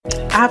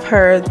I've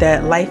heard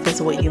that life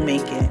is what you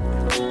make it.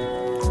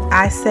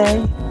 I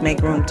say,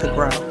 make room to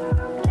grow.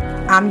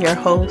 I'm your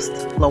host,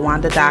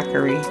 LaWanda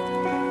Dockery,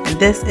 and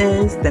this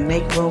is the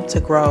Make Room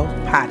to Grow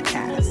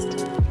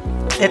podcast.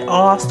 It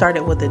all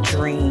started with a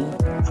dream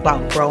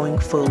about growing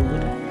food,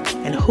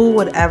 and who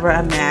would ever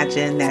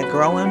imagine that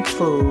growing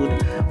food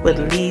would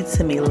lead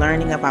to me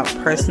learning about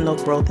personal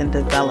growth and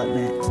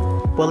development?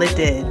 Well, it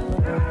did,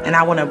 and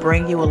I want to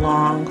bring you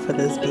along for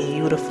this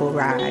beautiful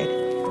ride.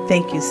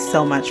 Thank you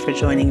so much for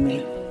joining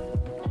me.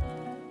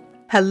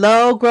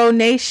 Hello, Grow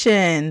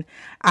Nation.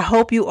 I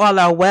hope you all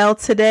are well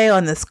today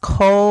on this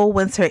cold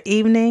winter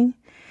evening.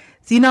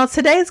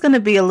 Today's going to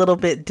be a little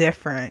bit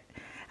different.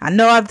 I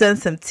know I've done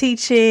some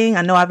teaching.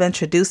 I know I've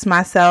introduced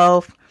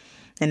myself.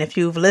 And if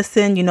you've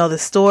listened, you know the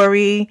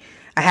story.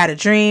 I had a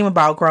dream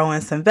about growing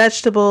some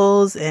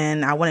vegetables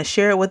and I want to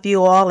share it with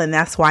you all. And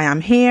that's why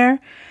I'm here.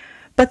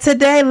 But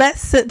today,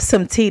 let's sip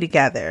some tea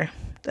together.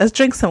 Let's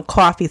drink some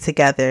coffee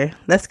together.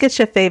 Let's get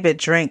your favorite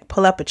drink,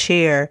 pull up a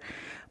chair,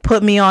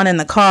 put me on in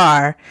the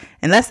car,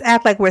 and let's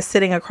act like we're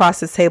sitting across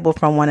the table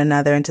from one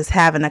another and just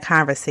having a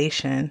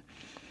conversation.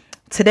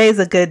 Today's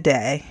a good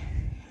day.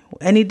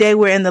 Any day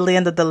we're in the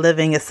land of the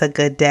living, it's a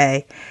good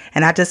day.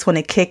 And I just want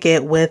to kick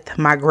it with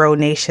my Grow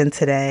Nation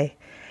today.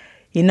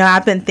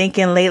 I've been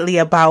thinking lately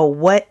about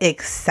what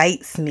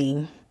excites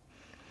me.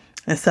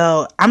 And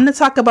so I'm going to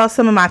talk about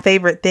some of my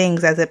favorite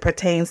things as it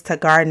pertains to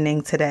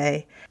gardening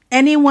today.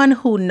 Anyone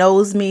who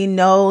knows me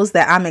knows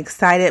that I'm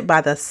excited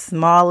by the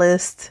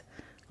smallest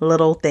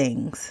little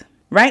things.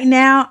 Right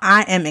now,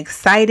 I am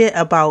excited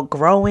about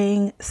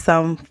growing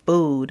some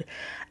food.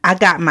 I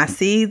got my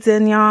seeds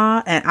in,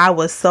 y'all, and I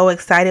was so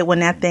excited when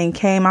that thing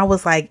came. I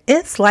was like,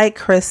 it's like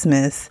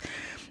Christmas.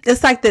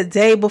 It's like the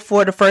day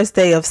before the first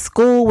day of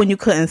school when you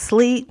couldn't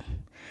sleep.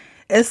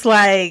 It's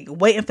like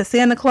waiting for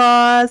Santa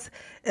Claus.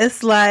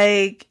 It's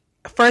like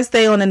first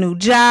day on a new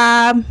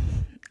job.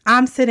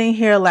 I'm sitting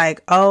here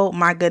like, oh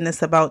my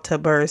goodness, about to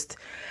burst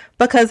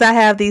because I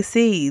have these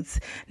seeds.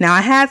 Now, I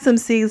had some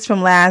seeds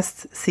from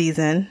last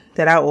season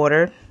that I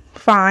ordered.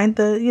 Fine,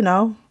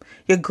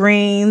 your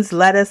greens,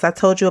 lettuce, I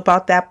told you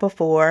about that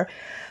before.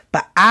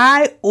 But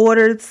I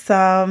ordered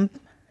some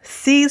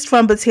seeds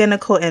from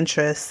Botanical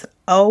Interest.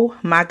 Oh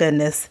my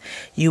goodness.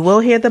 You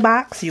will hear the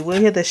box. You will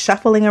hear the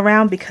shuffling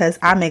around because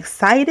I'm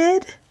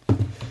excited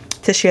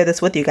to share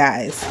this with you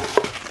guys.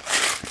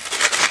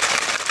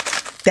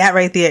 That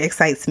right there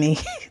excites me.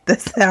 The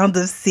sound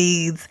of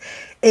seeds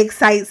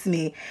excites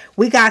me.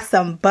 We got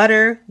some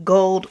butter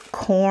gold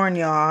corn,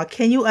 y'all.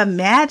 Can you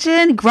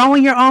imagine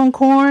growing your own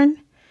corn?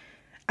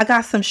 I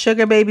got some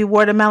sugar baby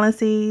watermelon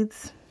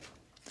seeds.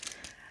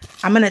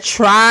 I'm going to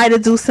try to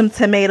do some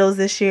tomatoes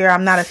this year.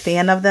 I'm not a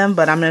fan of them,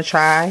 but I'm going to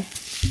try.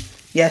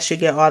 Yes, you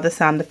get all the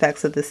sound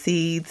effects of the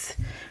seeds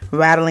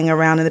rattling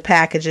around in the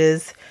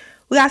packages.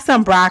 We got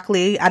some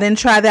broccoli. I didn't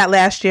try that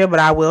last year, but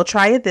I will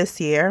try it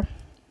this year.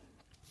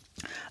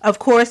 Of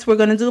course, we're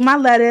going to do my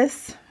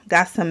lettuce.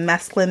 Got some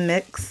mesclun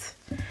mix.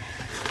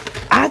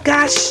 I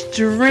got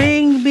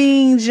string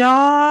beans,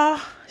 y'all.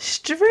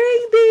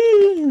 String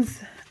beans.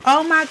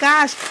 Oh my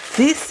gosh.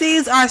 These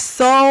seeds are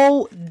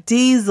so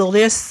diesel.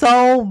 They're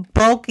so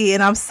bulky.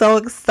 And I'm so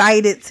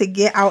excited to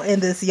get out in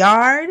this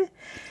yard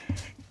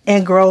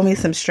and grow me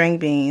some string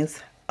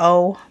beans.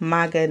 Oh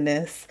my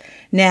goodness.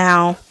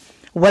 Now,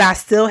 what I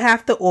still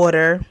have to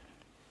order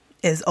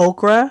is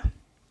okra.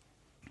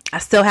 I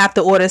still have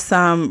to order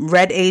some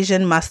red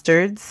Asian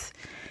mustards.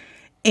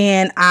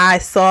 And I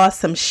saw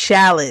some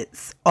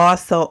shallots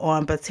also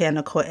on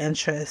Botanical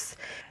Interest.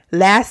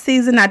 Last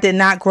season, I did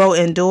not grow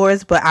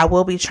indoors, but I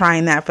will be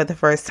trying that for the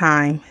first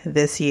time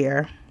this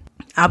year.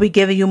 I'll be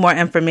giving you more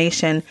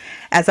information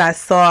as I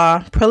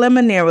saw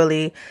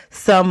preliminarily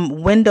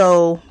some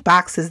window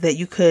boxes that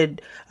you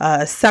could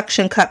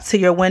suction cup to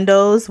your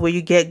windows where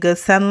you get good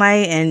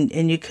sunlight and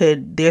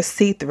they're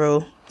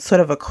see-through,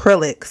 sort of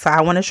acrylic. So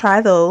I want to try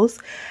those.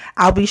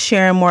 I'll be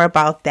sharing more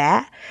about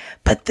that.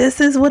 But this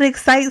is what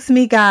excites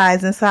me,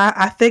 guys. And so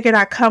I figured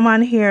I'd come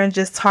on here and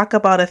just talk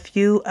about a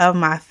few of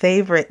my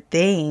favorite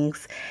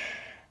things.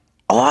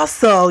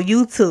 Also,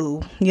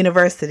 YouTube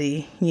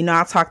University.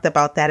 I talked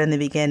about that in the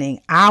beginning.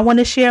 I want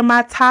to share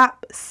my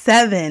top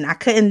 7. I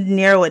couldn't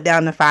narrow it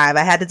down to 5.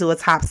 I had to do a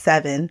top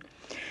 7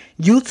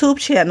 YouTube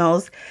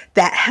channels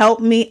that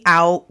helped me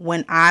out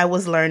when I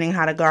was learning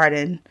how to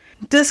garden.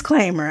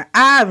 Disclaimer,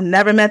 I've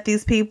never met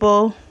these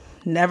people.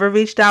 Never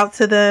reached out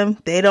to them.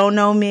 They don't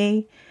know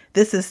me.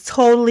 This is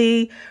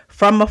totally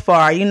from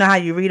afar. You know how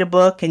you read a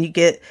book and you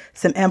get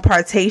some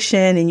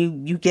impartation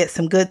and you get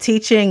some good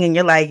teaching and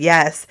you're like,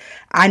 yes,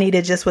 I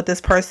needed just what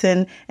this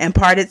person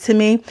imparted to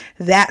me.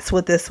 That's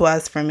what this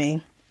was for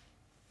me.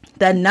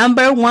 The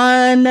number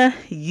one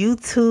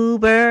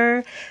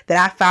YouTuber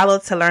that I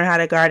followed to learn how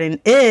to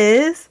garden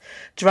is,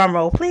 drum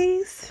roll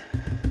please,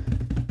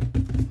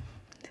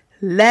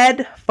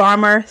 Lead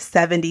Farmer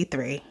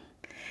 73.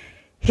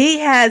 He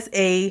has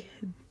a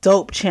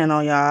dope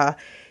channel, y'all.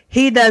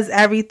 He does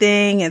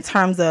everything in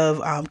terms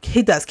of,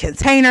 he does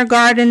container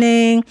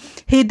gardening.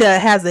 He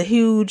has a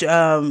huge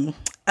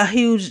a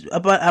huge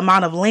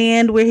amount of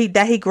land where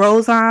he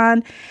grows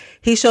on.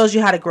 He shows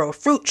you how to grow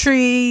fruit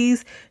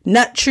trees,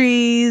 nut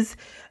trees.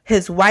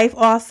 His wife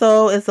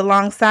also is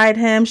alongside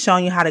him,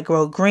 showing you how to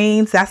grow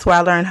greens. That's where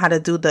I learned how to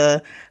do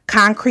the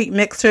concrete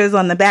mixers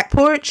on the back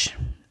porch.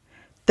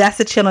 That's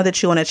the channel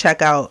that you want to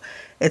check out.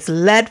 It's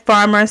Lead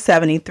Farmer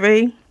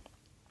 73,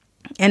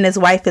 and his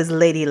wife is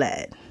Lady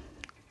Lead.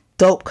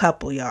 Dope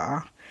couple,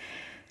 y'all.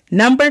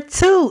 Number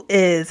 2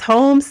 is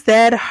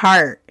Homestead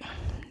Heart.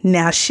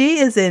 Now, she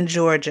is in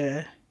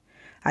Georgia.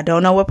 I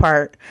don't know what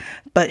part,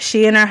 but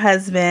she and her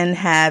husband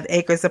have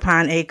acres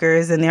upon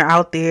acres, and they're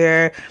out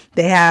there.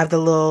 They have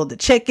the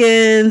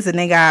chickens, and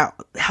they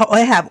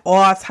have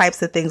all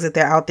types of things that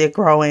they're out there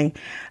growing.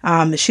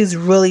 She's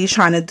really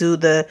trying to do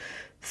the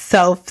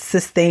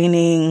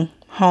self-sustaining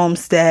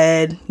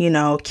homestead,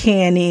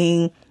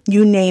 canning,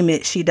 you name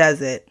it, she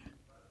does it.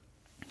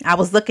 I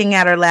was looking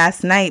at her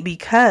last night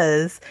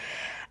because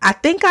I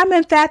think I'm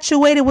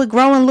infatuated with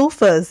growing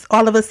loofahs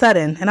all of a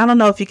sudden. And I don't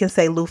know if you can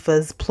say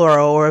loofahs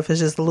plural or if it's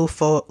just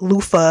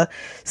loofah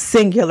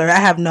singular. I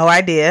have no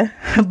idea.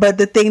 But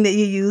the thing that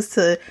you use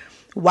to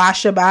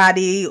wash your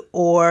body,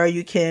 or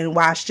you can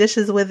wash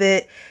dishes with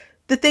it,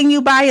 the thing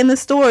you buy in the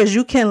stores,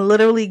 you can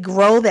literally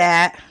grow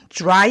that,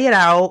 dry it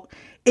out.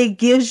 It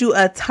gives you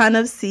a ton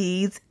of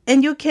seeds,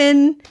 and you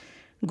can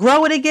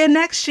grow it again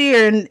next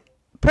year and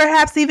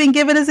perhaps even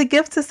give it as a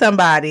gift to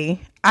somebody.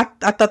 I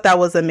thought that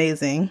was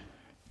amazing.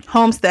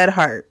 Homestead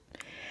Heart.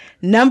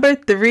 Number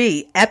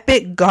 3,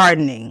 Epic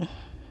Gardening.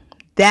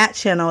 That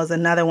channel is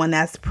another one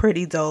that's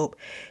pretty dope.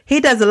 He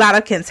does a lot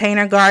of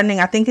container gardening.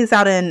 I think he's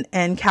out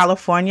in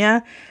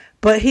California,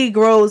 but he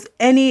grows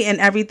any and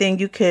everything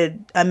you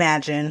could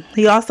imagine.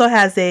 He also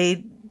has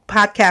a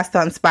podcast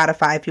on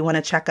Spotify if you want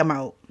to check him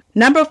out.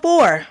 Number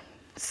 4,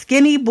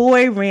 Skinny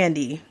Boy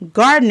Randy.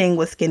 Gardening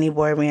with Skinny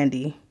Boy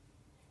Randy.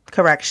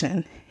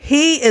 Correction.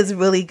 He is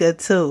really good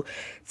too.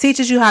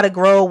 Teaches you how to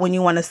grow when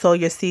you want to sow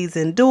your seeds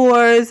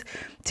indoors.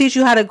 Teach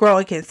you how to grow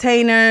in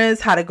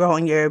containers, how to grow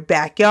in your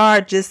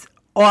backyard. Just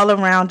all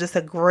around, just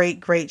a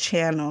great, great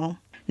channel.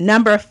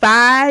 Number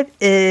 5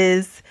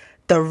 is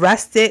The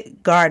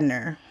Rustic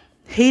Gardener.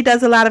 He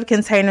does a lot of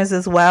containers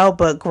as well,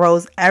 but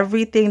grows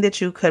everything that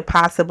you could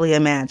possibly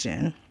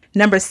imagine.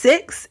 Number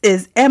 6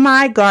 is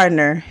M.I.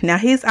 Gardener. Now,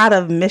 he's out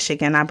of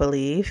Michigan, I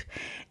believe.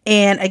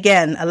 And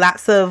again,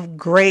 lots of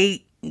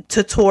great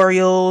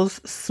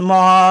tutorials,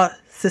 small,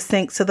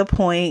 succinct to the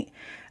point.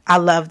 I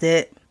loved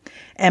it.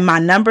 And my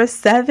number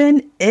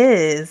 7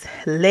 is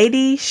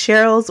Lady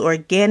Cheryl's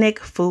Organic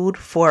Food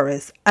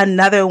Forest.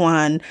 Another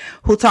one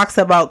who talks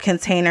about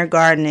container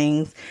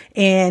gardening.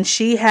 And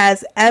she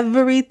has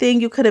everything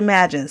you could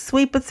imagine.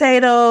 Sweet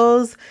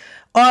potatoes,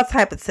 all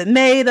type of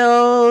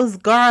tomatoes,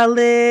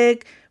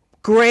 garlic,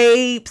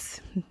 grapes,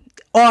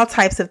 all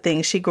types of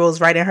things. She grows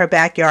right in her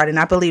backyard. And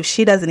I believe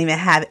she doesn't even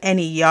have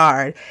any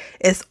yard.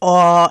 It's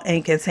all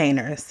in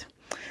containers.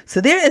 So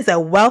there is a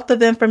wealth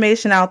of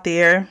information out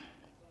there.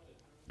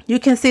 You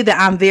can see that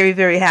I'm very,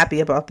 very happy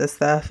about this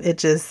stuff. It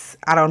just,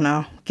 I don't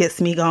know, gets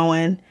me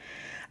going.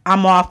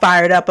 I'm all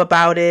fired up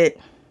about it.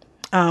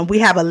 We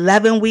have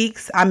 11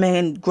 weeks. I'm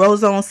in Grow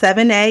Zone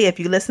 7A. If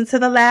you listen to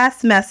the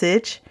last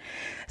message.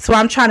 So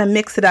I'm trying to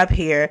mix it up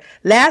here.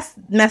 Last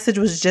message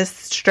was just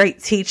straight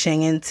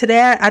teaching. And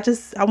today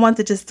I want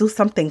to just do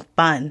something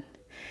fun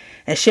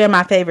and share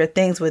my favorite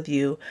things with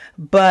you.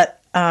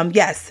 But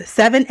yes,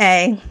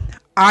 7A.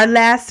 Our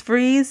last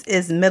freeze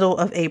is middle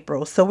of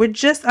April. So we're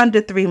just under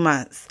 3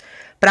 months.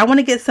 But I want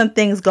to get some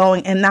things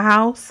going in the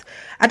house.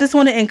 I just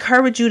want to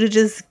encourage you to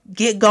just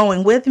get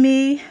going with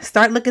me.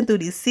 Start looking through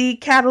these seed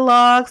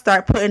catalogs.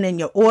 Start putting in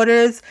your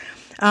orders.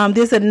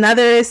 There's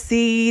another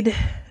seed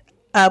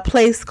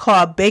place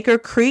called Baker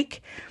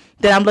Creek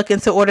that I'm looking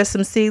to order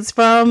some seeds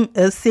from.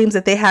 It seems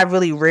that they have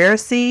really rare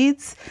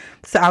seeds.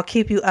 So I'll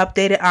keep you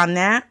updated on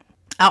that.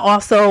 I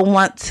also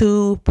want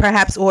to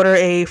perhaps order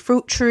a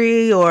fruit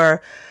tree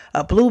or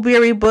a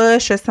blueberry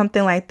bush or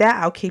something like that.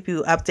 I'll keep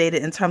you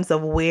updated in terms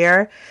of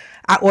where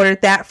I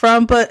ordered that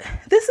from. But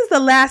this is the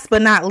last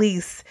but not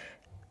least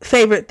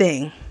favorite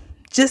thing.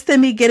 Just in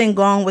me getting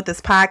going with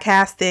this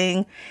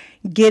podcasting,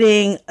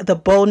 getting the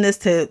boldness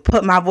to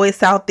put my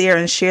voice out there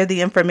and share the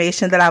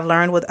information that I've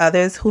learned with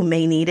others who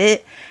may need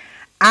it.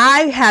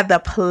 I had the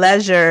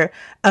pleasure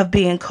of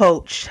being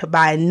coached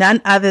by none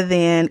other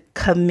than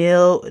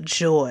Camille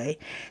Joy.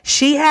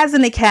 She has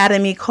an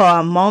academy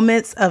called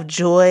Moments of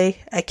Joy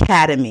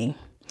Academy,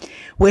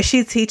 where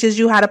she teaches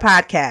you how to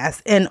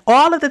podcast. And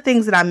all of the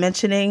things that I'm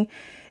mentioning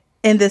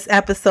in this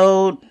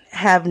episode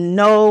have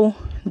no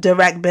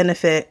direct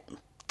benefit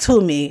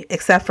to me,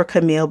 except for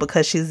Camille,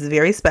 because she's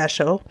very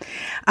special.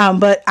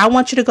 But I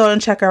want you to go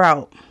and check her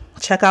out.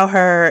 Check out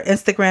her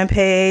Instagram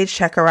page.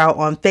 Check her out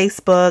on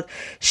Facebook.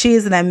 She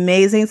is an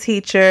amazing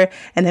teacher,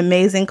 an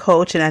amazing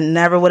coach, and I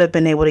never would have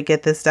been able to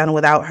get this done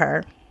without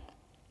her.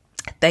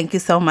 Thank you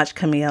so much,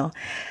 Camille.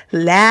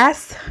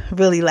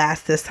 Really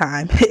last this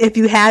time. If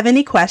you have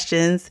any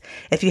questions,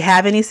 if you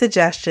have any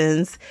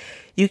suggestions,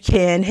 You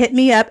can hit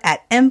me up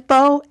at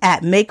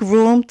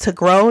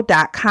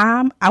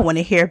info@makeroomtogrow.com. I want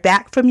to hear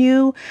back from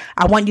you.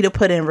 I want you to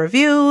put in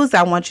reviews.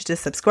 I want you to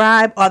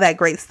subscribe, all that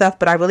great stuff.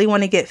 But I really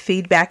want to get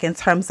feedback in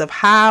terms of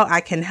how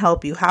I can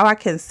help you, how I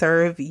can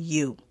serve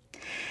you.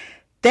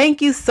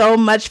 Thank you so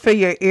much for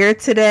your ear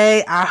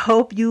today. I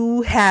hope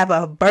you have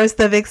a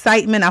burst of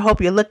excitement. I hope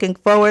you're looking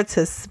forward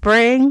to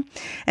spring.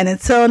 And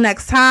until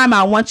next time,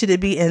 I want you to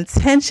be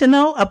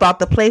intentional about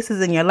the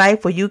places in your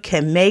life where you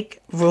can make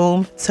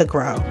room to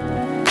grow.